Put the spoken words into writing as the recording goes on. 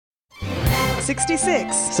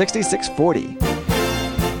66.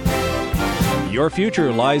 6640. Your future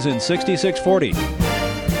lies in 6640.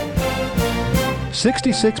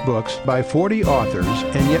 66 books by 40 authors,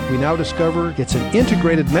 and yet we now discover it's an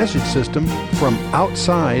integrated message system from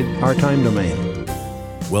outside our time domain.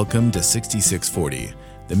 Welcome to 6640,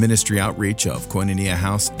 the ministry outreach of Koinonia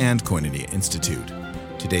House and Koinonia Institute.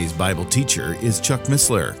 Today's Bible teacher is Chuck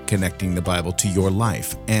Missler, connecting the Bible to your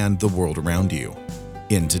life and the world around you.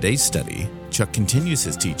 In today's study, Chuck continues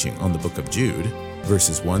his teaching on the book of Jude,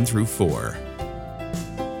 verses 1 through 4.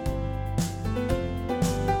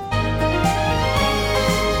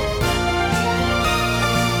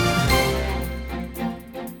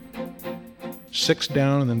 Six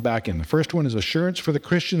down and then back in. The first one is assurance for the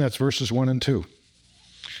Christian. That's verses 1 and 2.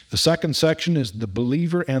 The second section is the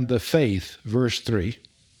believer and the faith, verse 3.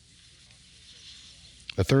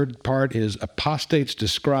 The third part is apostates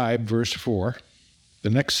described, verse 4. The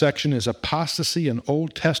next section is apostasy in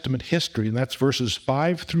Old Testament history, and that's verses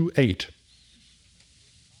 5 through 8.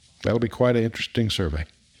 That'll be quite an interesting survey.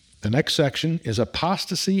 The next section is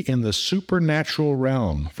apostasy in the supernatural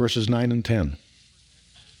realm, verses 9 and 10.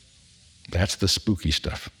 That's the spooky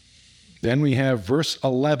stuff. Then we have verse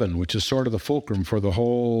 11, which is sort of the fulcrum for the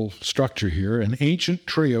whole structure here, an ancient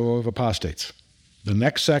trio of apostates. The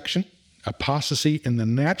next section, apostasy in the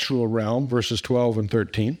natural realm, verses 12 and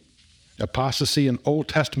 13. Apostasy in Old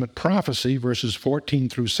Testament prophecy, verses 14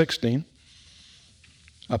 through 16.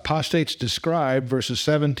 Apostates described, verses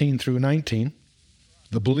 17 through 19.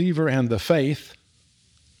 The believer and the faith,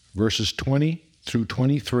 verses 20 through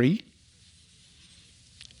 23.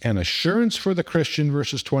 And assurance for the Christian,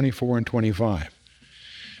 verses 24 and 25.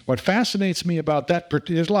 What fascinates me about that,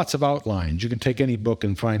 there's lots of outlines. You can take any book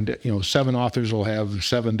and find, 7 authors will have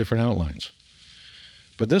 7 different outlines.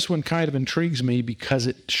 But this one kind of intrigues me because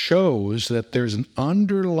it shows that there's an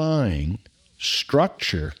underlying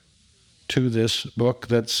structure to this book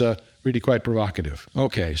that's really quite provocative.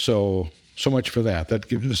 Okay, so much for that. That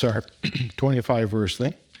gives us our 25-verse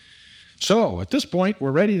thing. So at this point,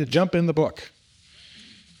 we're ready to jump in the book.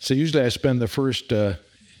 So usually I spend the first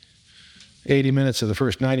 80 minutes of the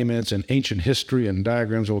first 90 minutes in ancient history and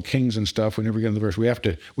diagrams, old kings and stuff. We never get in the verse.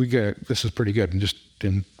 This is pretty good. And just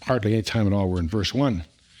in hardly any time at all, we're in verse 1.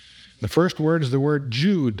 The first word is the word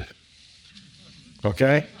Jude.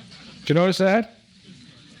 Okay? Did you notice that?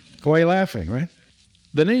 Why are you laughing, right?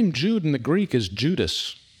 The name Jude in the Greek is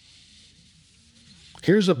Judas.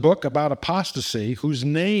 Here's a book about apostasy whose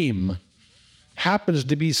name happens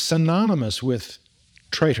to be synonymous with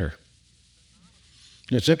traitor.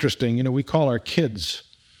 It's interesting, we call our kids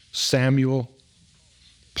Samuel,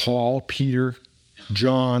 Paul, Peter,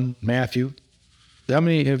 John, Matthew. How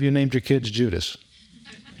many of you named your kids Judas?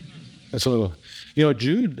 That's a little,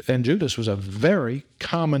 Jude and Judas was a very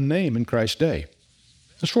common name in Christ's day.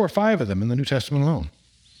 There's 4 or 5 of them in the New Testament alone.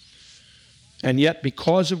 And yet,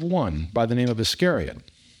 because of one by the name of Iscariot,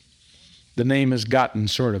 the name has gotten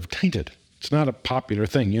sort of tainted. It's not a popular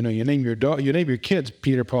thing. You name your dog, you name your kids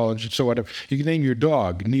Peter, Paul, and so whatever. You can name your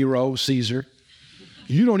dog Nero, Caesar.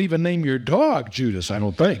 You don't even name your dog Judas, I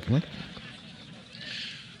don't think. Right?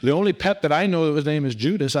 The only pet that I know his name is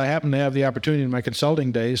Judas. I happen to have the opportunity in my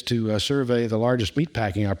consulting days to survey the largest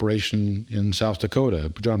meatpacking operation in South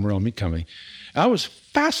Dakota, John Morrell Meat Company. I was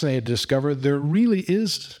fascinated to discover there really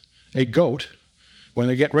is a goat. When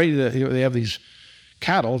they get ready to, they have these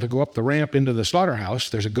cattle to go up the ramp into the slaughterhouse.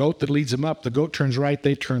 There's a goat that leads them up. The goat turns right,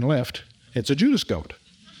 they turn left. It's a Judas goat.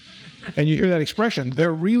 And you hear that expression.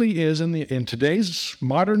 There really is, in today's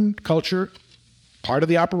modern culture, part of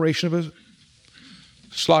the operation of a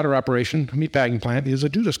slaughter operation, meatpacking plant, is a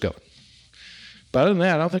Judas goat. But other than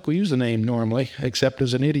that, I don't think we use the name normally, except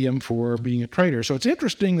as an idiom for being a traitor. So it's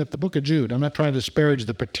interesting that the book of Jude, I'm not trying to disparage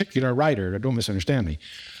the particular writer, don't misunderstand me,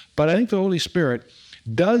 but I think the Holy Spirit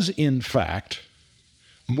does, in fact,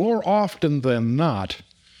 more often than not,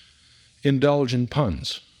 indulge in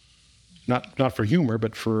puns. Not for humor,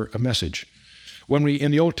 but for a message. When we,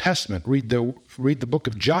 in the Old Testament, read the book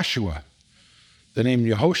of Joshua, the name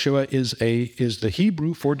Yehoshua is the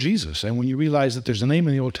Hebrew for Jesus. And when you realize that there's a name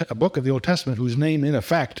in a book of the Old Testament whose name, in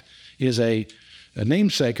effect, is a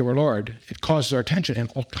namesake of our Lord, it causes our attention, and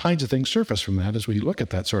all kinds of things surface from that as we look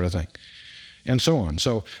at that sort of thing. And so on.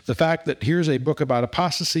 So the fact that here's a book about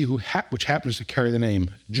apostasy which happens to carry the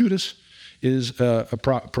name Judas is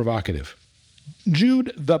provocative.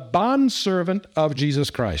 Jude, the bondservant of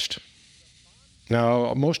Jesus Christ.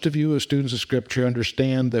 Now, most of you as students of Scripture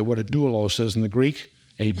understand that what a doulos is in the Greek,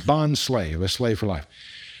 a bond slave, a slave for life.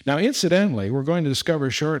 Now, incidentally, we're going to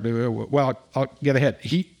discover shortly, I'll get ahead.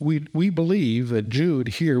 We believe that Jude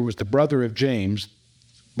here was the brother of James,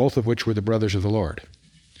 both of which were the brothers of the Lord.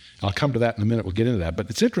 I'll come to that in a minute. We'll get into that. But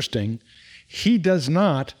it's interesting. He does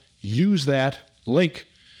not use that link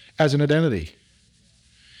as an identity.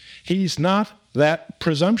 He's not that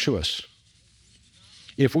presumptuous.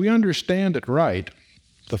 If we understand it right,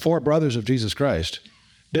 the four brothers of Jesus Christ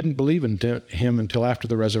didn't believe in him until after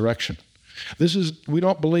the resurrection. We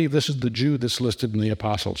don't believe this is the Jude that's listed in the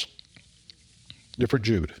apostles. Different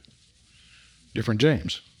Jude. Different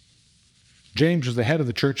James. James was the head of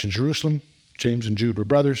the church in Jerusalem. James and Jude were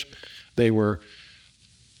brothers. They were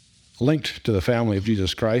linked to the family of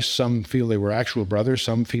Jesus Christ. Some feel they were actual brothers.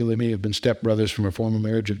 Some feel they may have been stepbrothers from a former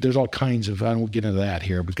marriage. There's all kinds of, I won't get into that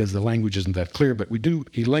here because the language isn't that clear, but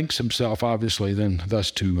he links himself obviously then thus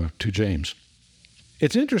to James.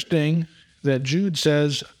 It's interesting that Jude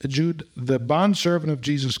says, Jude, the bondservant of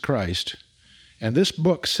Jesus Christ, and this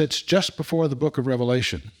book sits just before the book of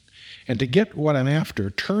Revelation. And to get what I'm after,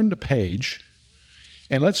 turn the page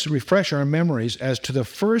and let's refresh our memories as to the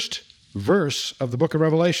first verse of the book of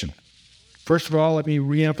Revelation. First of all, let me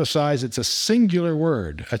reemphasize it's a singular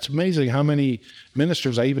word. It's amazing how many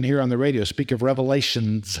ministers I even hear on the radio speak of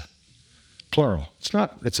revelations, plural.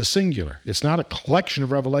 It's a singular. It's not a collection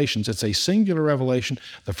of revelations. It's a singular revelation.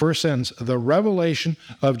 The first sentence, the revelation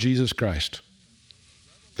of Jesus Christ.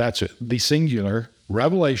 That's it. The singular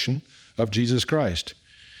revelation of Jesus Christ,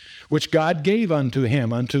 which God gave unto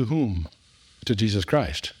him, unto whom? To Jesus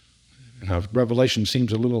Christ. Now, Revelation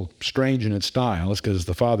seems a little strange in its style. It's because it's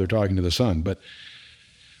the Father talking to the Son. But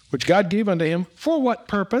which God gave unto him for what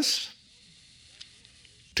purpose?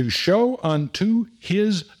 To show unto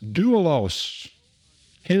his doulos,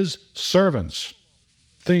 his servants,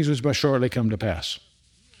 things which must shortly come to pass.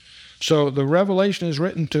 So the revelation is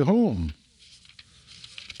written to whom?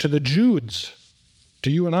 To the Judes,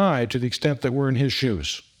 to you and I, to the extent that we're in his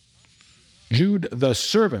shoes. Jude, the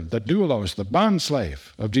servant, the doulos, the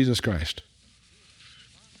bondslave of Jesus Christ.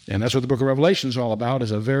 And that's what the book of Revelation is all about,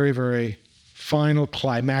 is a very, very final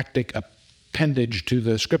climactic appendage to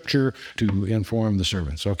the scripture to inform the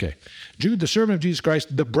servants. Okay. Jude, the servant of Jesus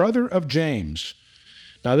Christ, the brother of James.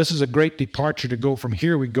 Now, this is a great departure to go from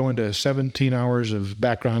here. We go into 17 hours of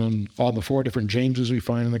background on all the four different Jameses we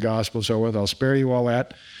find in the gospel. So I'll spare you all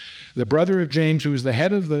that. The brother of James, who is the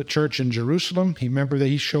head of the church in Jerusalem, remember that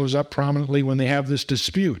he shows up prominently when they have this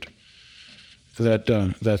dispute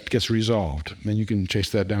that gets resolved. And you can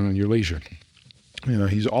chase that down on your leisure.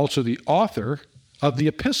 He's also the author of the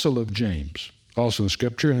epistle of James, also in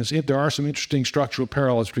Scripture. And there are some interesting structural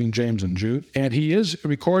parallels between James and Jude. And he is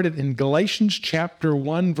recorded in Galatians chapter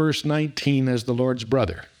 1, verse 19 as the Lord's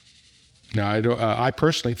brother. Now, I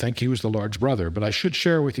personally think he was the Lord's brother, but I should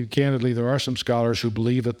share with you candidly, there are some scholars who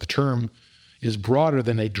believe that the term is broader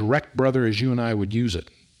than a direct brother as you and I would use it.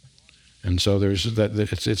 And so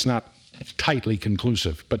it's not tightly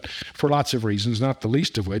conclusive, but for lots of reasons, not the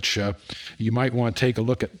least of which you might want to take a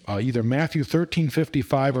look at either Matthew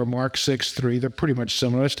 13:55 or Mark 6:3. They're pretty much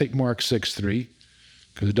similar. Let's take Mark 6:3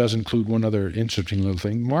 because it does include one other interesting little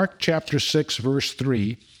thing. Mark chapter 6, verse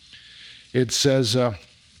 3, it says...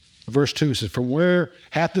 Verse 2 says, "For where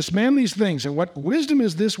hath this man these things? And what wisdom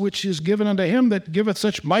is this which is given unto him that giveth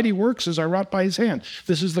such mighty works as are wrought by his hand?"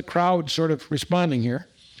 This is the crowd sort of responding here.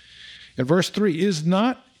 In verse 3, "Is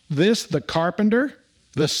not this the carpenter,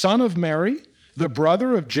 the son of Mary, the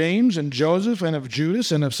brother of James and Joseph and of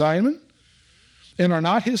Judas and of Simon? And are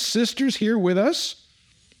not his sisters here with us?"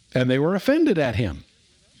 And they were offended at him.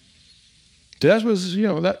 That was,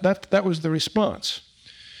 that was the response.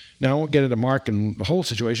 Now, I won't get into Mark and the whole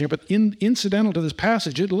situation, but incidental to this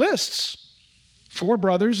passage, it lists 4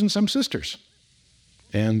 brothers and some sisters.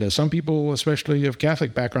 And some people, especially of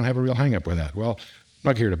Catholic background, have a real hang-up with that. Well, I'm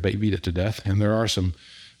not here to beat it to death. And there are some,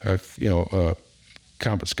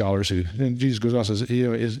 competent scholars who, and Jesus goes on and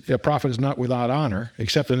says, a prophet is not without honor,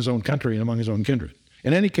 except in his own country and among his own kindred.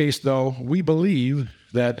 In any case, though, we believe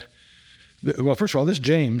that, well, first of all, this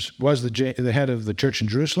James was the head of the church in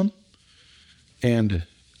Jerusalem, and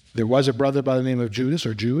there was a brother by the name of Judas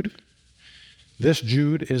or Jude. This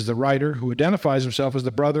Jude is the writer who identifies himself as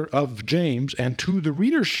the brother of James, and to the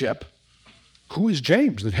readership, who is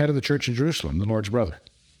James, the head of the church in Jerusalem, the Lord's brother?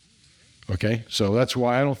 Okay, so that's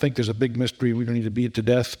why I don't think there's a big mystery. We don't need to beat it to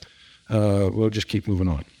death. We'll just keep moving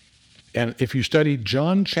on. And if you study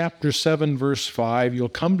John chapter 7, verse 5, you'll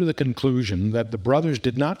come to the conclusion that the brothers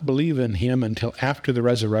did not believe in him until after the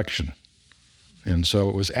resurrection. And so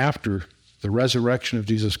it was after the resurrection of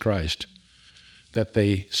Jesus Christ that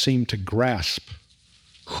they seemed to grasp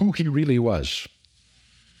who he really was.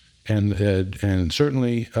 And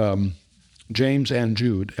certainly James and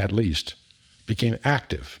Jude, at least, became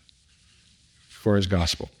active for his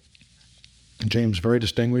gospel. James, very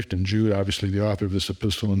distinguished, and Jude, obviously the author of this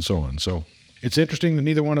epistle, and so on. So it's interesting that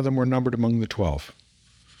neither one of them were numbered among the 12.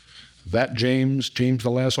 That James the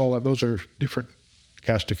last, all that, those are different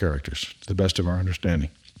cast of characters, to the best of our understanding.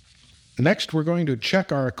 Next, we're going to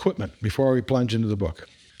check our equipment before we plunge into the book.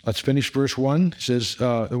 Let's finish verse 1. It says,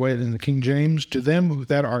 the way in the King James, to them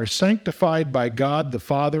that are sanctified by God the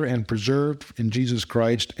Father and preserved in Jesus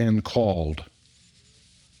Christ and called.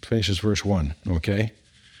 Finishes verse 1, okay?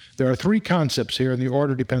 There are three concepts here, and the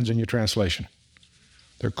order depends on your translation.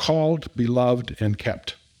 They're called, beloved, and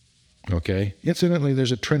kept, okay? Incidentally,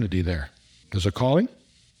 there's a trinity there. There's a calling,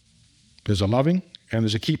 there's a loving, and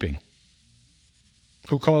there's a keeping.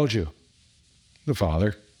 Who called you? The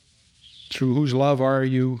Father. Through whose love are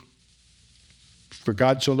you? For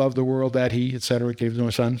God so loved the world that he, etc., gave no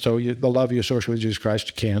son. So the love you associate with Jesus Christ,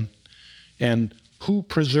 you can. And who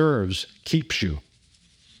preserves, keeps you?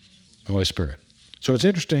 The Holy Spirit. So it's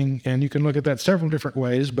interesting, and you can look at that several different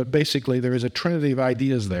ways, but basically there is a trinity of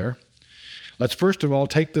ideas there. Let's first of all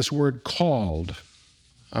take this word called.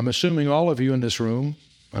 I'm assuming all of you in this room,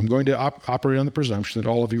 I'm going to operate on the presumption that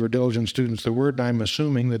all of you are diligent students. The word, I'm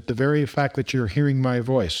assuming that the very fact that you're hearing my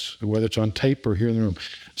voice, whether it's on tape or here in the room,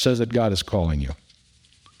 says that God is calling you.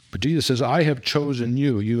 But Jesus says, I have chosen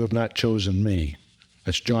you, you have not chosen me.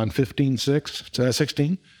 That's John 16,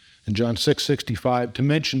 and John 6:65, to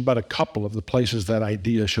mention but a couple of the places that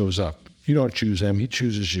idea shows up. You don't choose him, he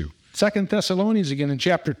chooses you. 2 Thessalonians, again, in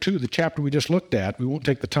chapter 2, the chapter we just looked at, we won't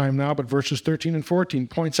take the time now, but verses 13 and 14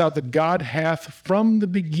 points out that God hath from the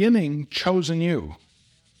beginning chosen you.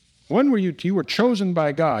 When were you? You were chosen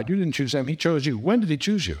by God. You didn't choose him, he chose you. When did he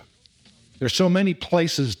choose you? There's so many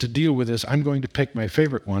places to deal with this. I'm going to pick my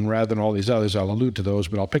favorite one rather than all these others. I'll allude to those,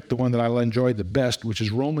 but I'll pick the one that I'll enjoy the best, which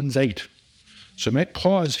is Romans 8. So I might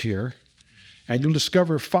pause here, and you'll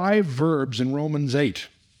discover 5 verbs in Romans 8.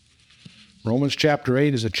 Romans chapter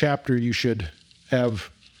 8 is a chapter you should have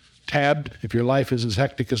tabbed. If your life is as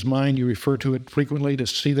hectic as mine, you refer to it frequently to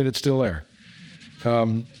see that it's still there.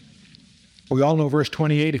 We all know verse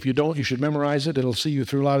 28. If you don't, you should memorize it. It'll see you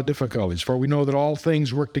through a lot of difficulties. For we know that all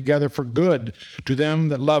things work together for good to them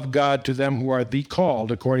that love God, to them who are the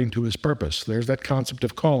called according to his purpose. There's that concept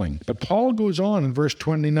of calling. But Paul goes on in verse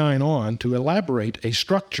 29 on to elaborate a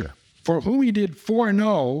structure. For whom he did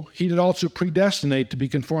foreknow, he did also predestinate to be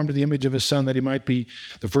conformed to the image of his Son, that he might be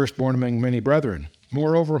the firstborn among many brethren.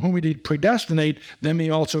 Moreover, whom he did predestinate, them he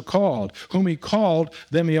also called. Whom he called,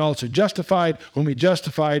 them he also justified. Whom he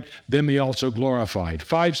justified, them he also glorified.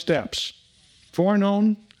 5 steps.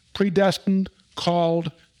 Foreknown, predestined,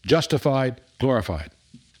 called, justified, glorified.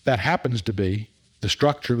 That happens to be the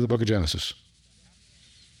structure of the book of Genesis.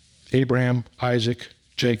 Abraham, Isaac,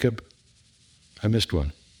 Jacob. I missed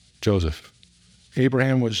one. Joseph.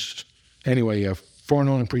 Abraham was,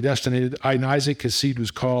 foreknown and predestinated. In Isaac, his seed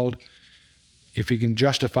was called. If he can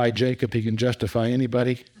justify Jacob, he can justify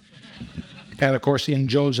anybody. And of course, in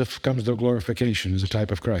Joseph comes the glorification as a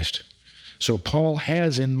type of Christ. So Paul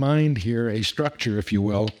has in mind here a structure, if you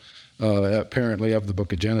will, apparently of the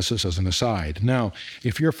book of Genesis as an aside. Now,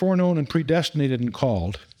 if you're foreknown and predestinated and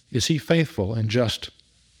called, is he faithful and just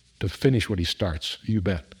to finish what he starts? You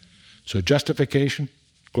bet. So justification,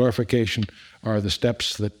 glorification are the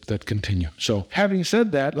steps that continue. So having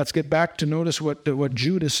said that, let's get back to notice what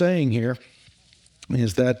Jude is saying here,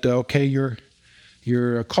 is that, okay,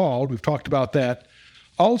 you're called. We've talked about that.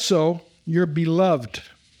 Also, you're beloved.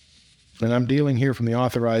 And I'm dealing here from the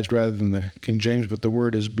Authorized rather than the King James, but the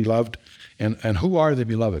word is beloved. And who are the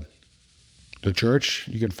beloved? The church.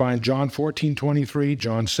 You can find John 14:23,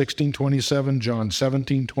 John 16:27, John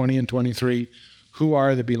 17:20 and 23. Who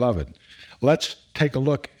are the beloved? Let's take a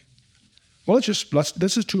look. Well,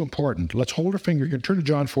 this is too important. Let's hold our finger here, turn to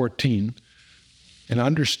John 14, and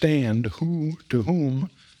understand to whom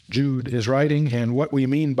Jude is writing and what we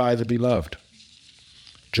mean by the beloved.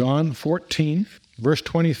 John 14, verse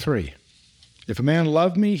 23. If a man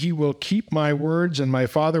love me, he will keep my words, and my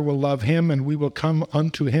Father will love him, and we will come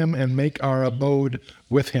unto him and make our abode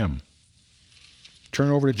with him.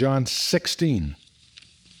 Turn over to John 16.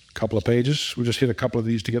 A couple of pages. We'll just hit a couple of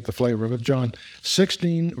these to get the flavor of it. John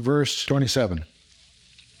 16, verse 27.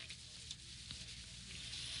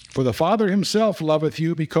 For the Father himself loveth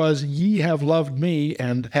you, because ye have loved me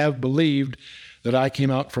and have believed that I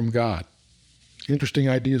came out from God. Interesting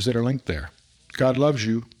ideas that are linked there. God loves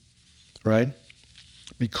you, right?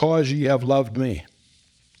 Because ye have loved me.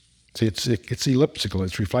 See, it's elliptical,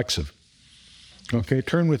 it's reflexive. Okay,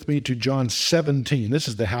 turn with me to John 17. This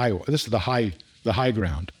is the high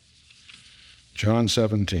ground. John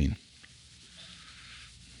 17.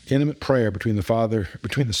 Intimate prayer between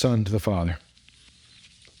the Son to the Father.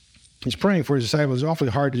 He's praying for his disciples. It's awfully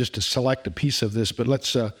hard just to select a piece of this, but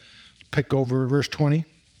let's pick over verse 20.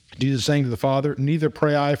 Jesus saying to the Father, neither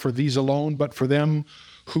pray I for these alone, but for them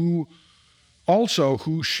who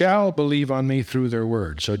shall believe on me through their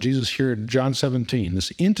word. So Jesus here in John 17,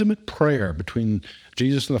 this intimate prayer between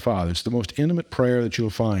Jesus and the Father. It's the most intimate prayer that you'll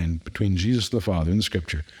find between Jesus and the Father in the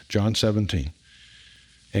Scripture, John 17.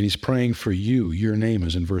 And he's praying for you. Your name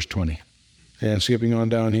is in verse 20. And skipping on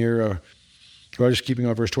down here, just keeping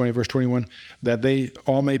on verse 20, verse 21, that they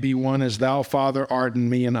all may be one as thou, Father, art in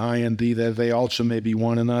me and I in thee, that they also may be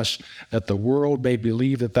one in us, that the world may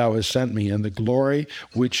believe that thou hast sent me, and the glory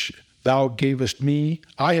which thou gavest me,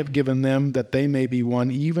 I have given them, that they may be one,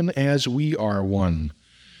 even as we are one.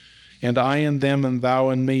 And I in them, and thou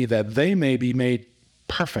in me, that they may be made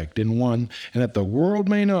perfect in one, and that the world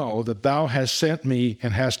may know that thou hast sent me,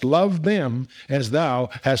 and hast loved them as thou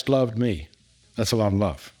hast loved me. That's a lot of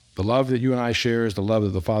love. The love that you and I share is the love that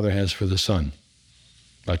the Father has for the Son.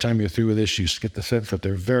 By the time you're through with this, you get the sense that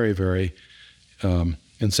they're very, very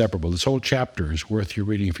inseparable. This whole chapter is worth your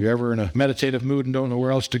reading. If you're ever in a meditative mood and don't know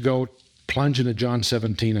where else to go, plunge into John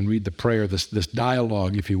 17 and read the prayer, this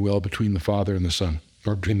dialogue, if you will, between the Father and the Son.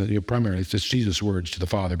 Or between primarily, it's Jesus' words to the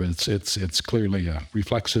Father, but it's clearly a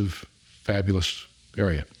reflexive, fabulous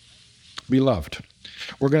area. Beloved,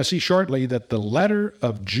 we're going to see shortly that the letter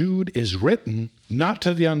of Jude is written not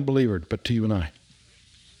to the unbeliever, but to you and I,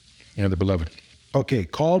 and the beloved. Okay,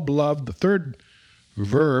 called beloved, the third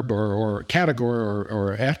verb or category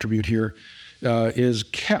or attribute here is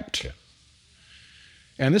kept.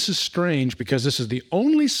 And this is strange because this is the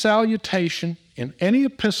only salutation in any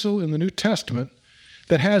epistle in the New Testament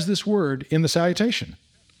that has this word in the salutation,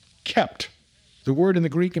 kept. The word in the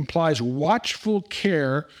Greek implies watchful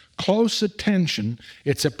care, close attention.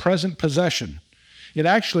 It's a present possession. It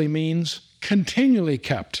actually means continually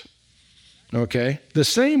kept. Okay? The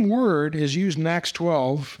same word is used in Acts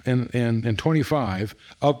 12 and 25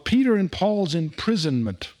 of Peter and Paul's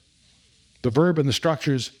imprisonment. The verb and the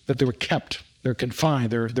structures that they were kept. They're confined.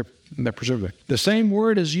 They're preserved. The same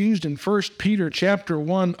word is used in 1 Peter chapter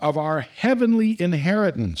 1 of our heavenly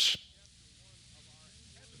inheritance.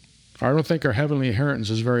 I don't think our heavenly inheritance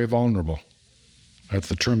is very vulnerable. That's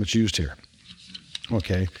the term that's used here.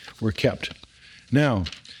 Okay, we're kept. Now,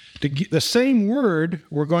 the same word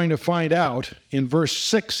we're going to find out in verse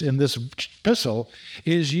 6 in this epistle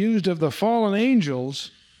is used of the fallen angels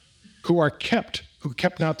who are kept, who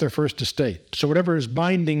kept not their first estate. So whatever is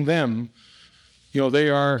binding them, they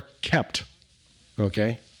are kept.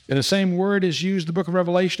 Okay? And the same word is used in the book of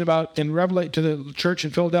Revelation to the church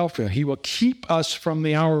in Philadelphia. He will keep us from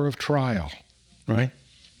the hour of trial, right?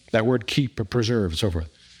 That word keep or preserve and so forth.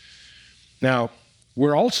 Now,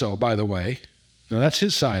 we're also, by the way, that's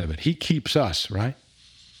his side of it. He keeps us, right?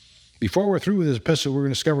 Before we're through with this epistle, we're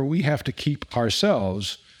going to discover we have to keep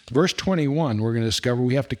ourselves. Verse 21, we're going to discover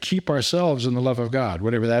we have to keep ourselves in the love of God,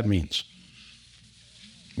 whatever that means.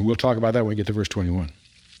 We'll talk about that when we get to verse 21.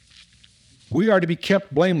 We are to be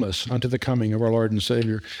kept blameless unto the coming of our Lord and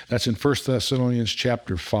Savior. That's in 1 Thessalonians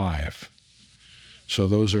chapter 5. So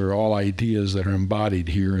those are all ideas that are embodied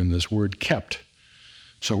here in this word kept.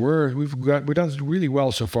 So we've done really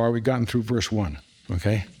well so far. We've gotten through verse 1,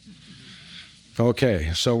 okay?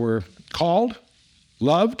 Okay, so we're called,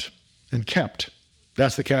 loved, and kept.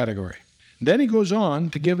 That's the category. Then he goes on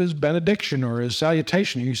to give his benediction or his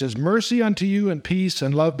salutation. He says, mercy unto you and peace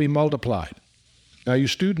and love be multiplied. Now, you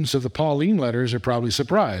students of the Pauline letters are probably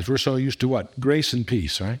surprised. We're so used to what? Grace and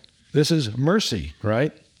peace, right? This is mercy,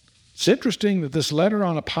 right? It's interesting that this letter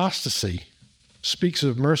on apostasy speaks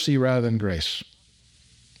of mercy rather than grace.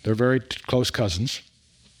 They're very close cousins.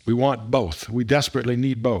 We want both. We desperately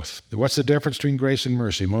need both. What's the difference between grace and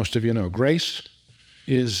mercy? Most of you know. Grace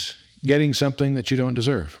is getting something that you don't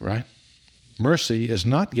deserve, right? Mercy is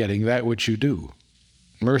not getting that which you do.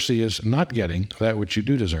 Mercy is not getting that which you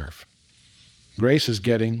do deserve. Grace is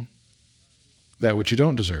getting that which you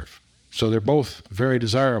don't deserve. So they're both very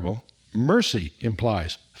desirable. Mercy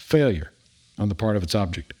implies failure on the part of its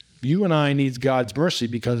object. You and I need God's mercy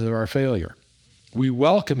because of our failure. We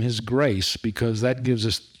welcome his grace because that gives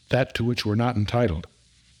us that to which we're not entitled.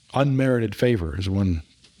 Unmerited favor is one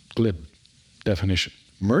glib definition.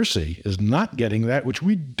 Mercy is not getting that which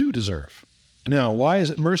we do deserve. Now, why is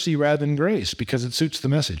it mercy rather than grace? Because it suits the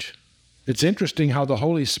message. It's interesting how the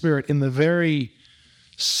Holy Spirit, in the very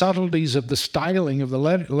subtleties of the styling of the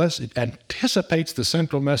letter, it anticipates the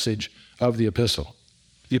central message of the epistle.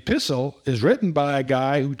 The epistle is written by a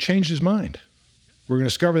guy who changed his mind. We're going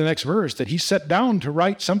to discover in the next verse that he sat down to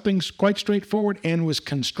write something quite straightforward and was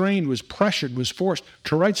constrained, was pressured, was forced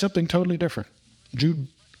to write something totally different. Jude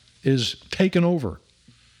is taken over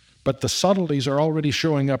but the subtleties are already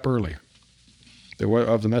showing up early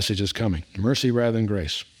of the message is coming. Mercy rather than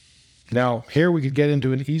grace. Now, here we could get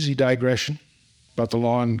into an easy digression about the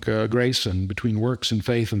law and grace and between works and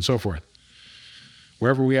faith and so forth.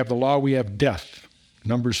 Wherever we have the law, we have death.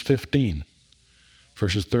 Numbers 15,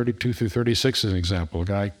 verses 32 through 36 is an example. A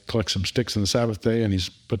guy collects some sticks on the Sabbath day and he's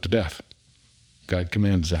put to death. God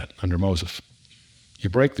commands that under Moses. He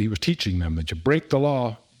was teaching them that you break the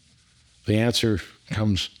law, the answer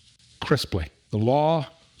comes crisply. The law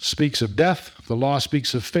speaks of death. The law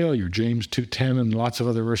speaks of failure. James 2:10 and lots of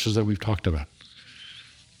other verses that we've talked about.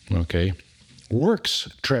 Okay. Works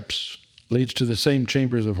trips leads to the same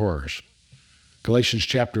chambers of horrors. Galatians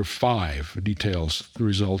chapter 5 details the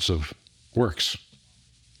results of works.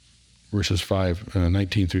 Verses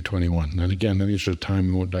 19 through 21. And again, in the interest of time,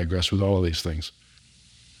 we won't digress with all of these things.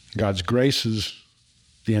 God's grace is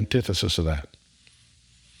the antithesis of that.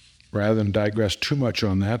 Rather than digress too much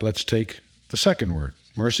on that, let's take the second word.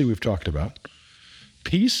 Mercy, we've talked about.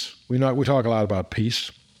 Peace, we talk a lot about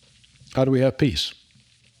peace. How do we have peace?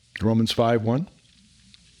 Romans 5:1.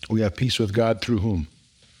 We have peace with God through whom?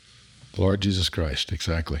 The Lord Jesus Christ,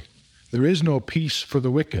 exactly. There is no peace for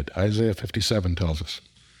the wicked, Isaiah 57 tells us.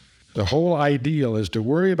 The whole ideal is to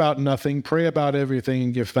worry about nothing, pray about everything,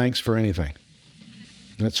 and give thanks for anything.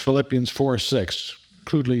 That's Philippians 4:6,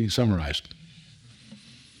 crudely summarized.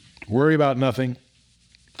 Worry about nothing,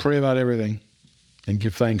 pray about everything, and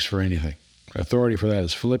give thanks for anything. Authority for that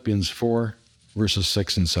is Philippians 4, verses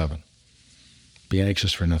 6 and 7. Be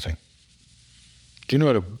anxious for nothing. Do you know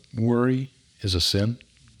what a worry is a sin?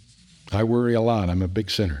 I worry a lot. I'm a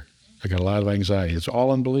big sinner. I got a lot of anxiety. It's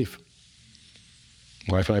all unbelief.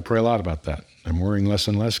 My wife and I pray a lot about that. I'm worrying less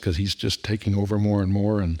and less because he's just taking over more and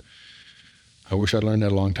more, and I wish I'd learned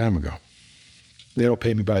that a long time ago. They don't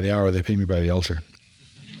pay me by the hour, they pay me by the ulcer.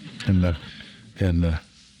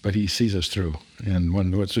 But he sees us through. And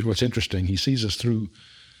what's interesting, he sees us through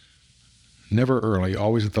never early,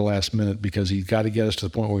 always at the last minute, because he's got to get us to the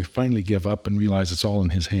point where we finally give up and realize it's all in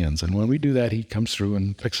his hands. And when we do that, he comes through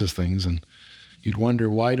and fixes things. And you'd wonder,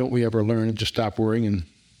 why don't we ever learn and just stop worrying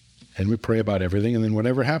and we pray about everything, and then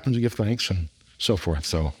whatever happens, we give thanks and so forth.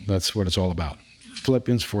 So that's what it's all about.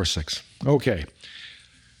 Philippians 4:6. Okay.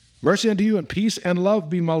 Mercy unto you and peace and love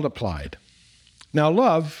be multiplied. Now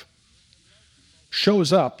love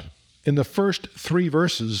shows up in the first 3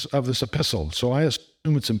 verses of this epistle, so I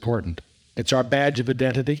assume it's important. It's our badge of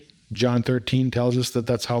identity. John 13 tells us that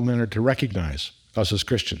that's how men are to recognize us as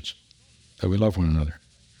Christians, that we love one another.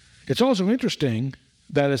 It's also interesting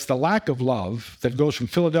that it's the lack of love that goes from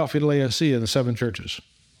Philadelphia to Laodicea in the 7 churches.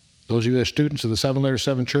 Those of you that are students of the 7 letters,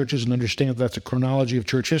 7 churches, and understand that that's a chronology of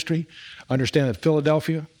church history, understand that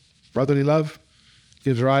Philadelphia, brotherly love,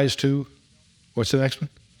 gives rise to, what's the next one?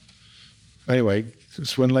 Anyway,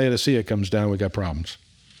 it's when Laodicea comes down, we got problems.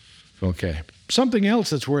 Okay. Something else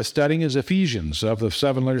that's worth studying is Ephesians. Of the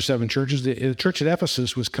 7 letters, 7 churches, the church at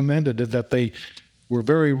Ephesus was commended that they were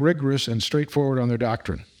very rigorous and straightforward on their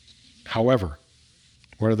doctrine. However,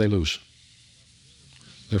 what did they lose?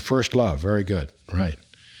 Their first love. Very good. Right.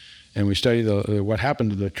 And we study what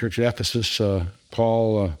happened to the church at Ephesus.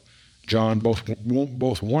 Paul, John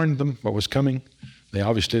both warned them what was coming. They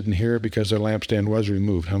obviously didn't hear because their lampstand was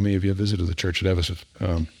removed. How many of you have visited the church at Ephesus?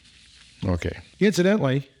 Okay.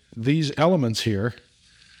 Incidentally, these elements here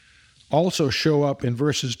also show up in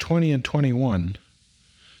verses 20 and 21.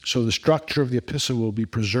 So the structure of the epistle will be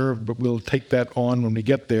preserved, but we'll take that on when we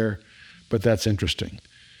get there. But that's interesting.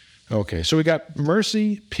 Okay, so we got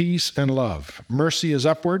mercy, peace, and love. Mercy is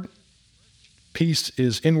upward, peace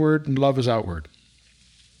is inward, and love is outward.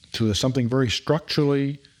 So there's something very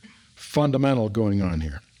structurally fundamental going on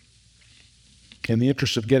here. In the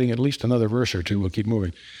interest of getting at least another verse or two, we'll keep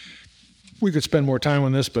moving. We could spend more time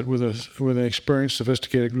on this, but with an experienced,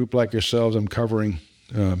 sophisticated group like yourselves, I'm covering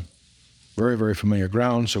very, very familiar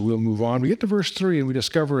ground, so we'll move on. We get to verse 3, and we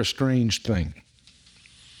discover a strange thing.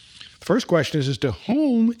 The first question is to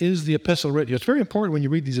whom is the epistle written? It's very important when you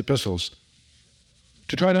read these epistles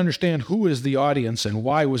to try to understand who is the audience and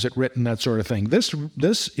why was it written, that sort of thing.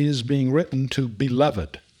 This is being written to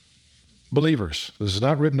beloved believers. This is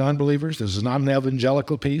not written to unbelievers. This is not an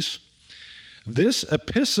evangelical piece. This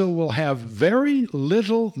epistle will have very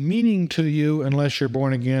little meaning to you unless you're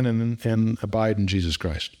born again and abide in Jesus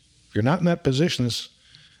Christ. If you're not in that position, this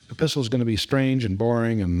epistle is going to be strange and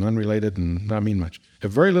boring and unrelated and not mean much.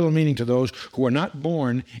 Have very little meaning to those who are not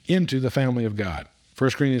born into the family of God.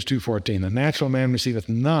 1 Corinthians 2:14, the natural man receiveth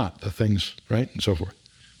not the things, right, and so forth.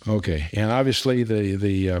 Okay, and obviously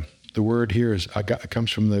the word here is comes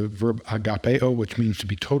from the verb agapeo, which means to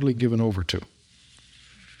be totally given over to.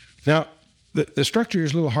 Now, The structure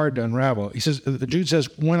is a little hard to unravel. He says, Jude says,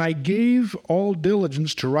 when I gave all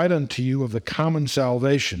diligence to write unto you of the common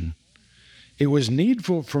salvation, it was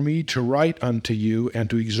needful for me to write unto you and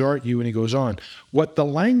to exhort you. And he goes on. What the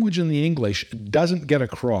language in the English doesn't get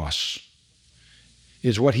across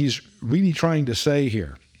is what he's really trying to say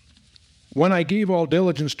here. When I gave all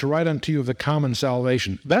diligence to write unto you of the common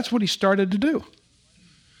salvation, that's what he started to do.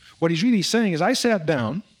 What he's really saying is, I sat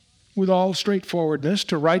down with all straightforwardness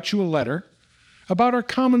to write you a letter about our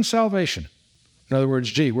common salvation. In other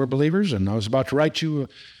words, we're believers, and I was about to write you,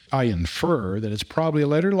 I infer that it's probably a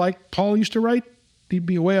letter like Paul used to write. He'd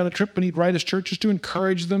be away on a trip, and he'd write his churches to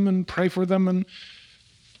encourage them and pray for them and,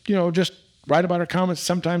 just write about our comments,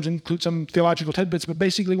 sometimes include some theological tidbits, but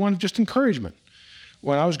basically one of just encouragement.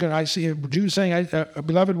 When I see Jude saying,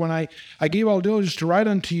 beloved, when I gave all diligence to write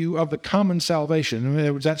unto you of the common salvation, in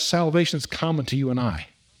other words, that salvation is common to you and I.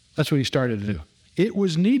 That's what he started to do. It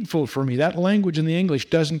was needful for me. That language in the English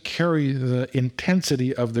doesn't carry the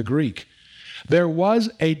intensity of the Greek. There was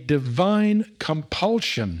a divine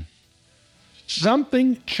compulsion.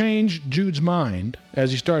 Something changed Jude's mind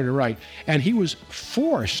as he started to write, and he was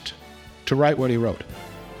forced to write what he wrote.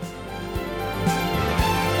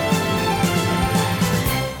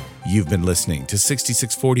 You've been listening to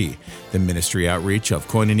 6640, the ministry outreach of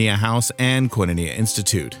Koinonia House and Koinonia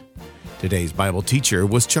Institute. Today's Bible teacher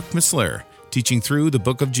was Chuck Missler, teaching through the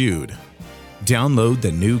book of Jude. Download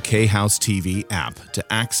the new K-House TV app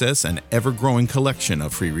to access an ever-growing collection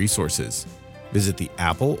of free resources. Visit the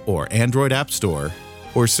Apple or Android App Store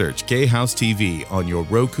or search K-House TV on your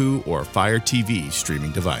Roku or Fire TV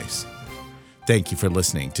streaming device. Thank you for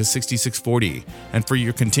listening to 6640 and for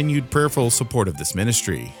your continued prayerful support of this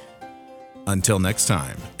ministry. Until next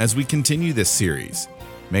time, as we continue this series,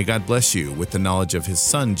 may God bless you with the knowledge of His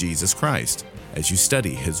Son, Jesus Christ, as you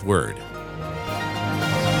study His Word.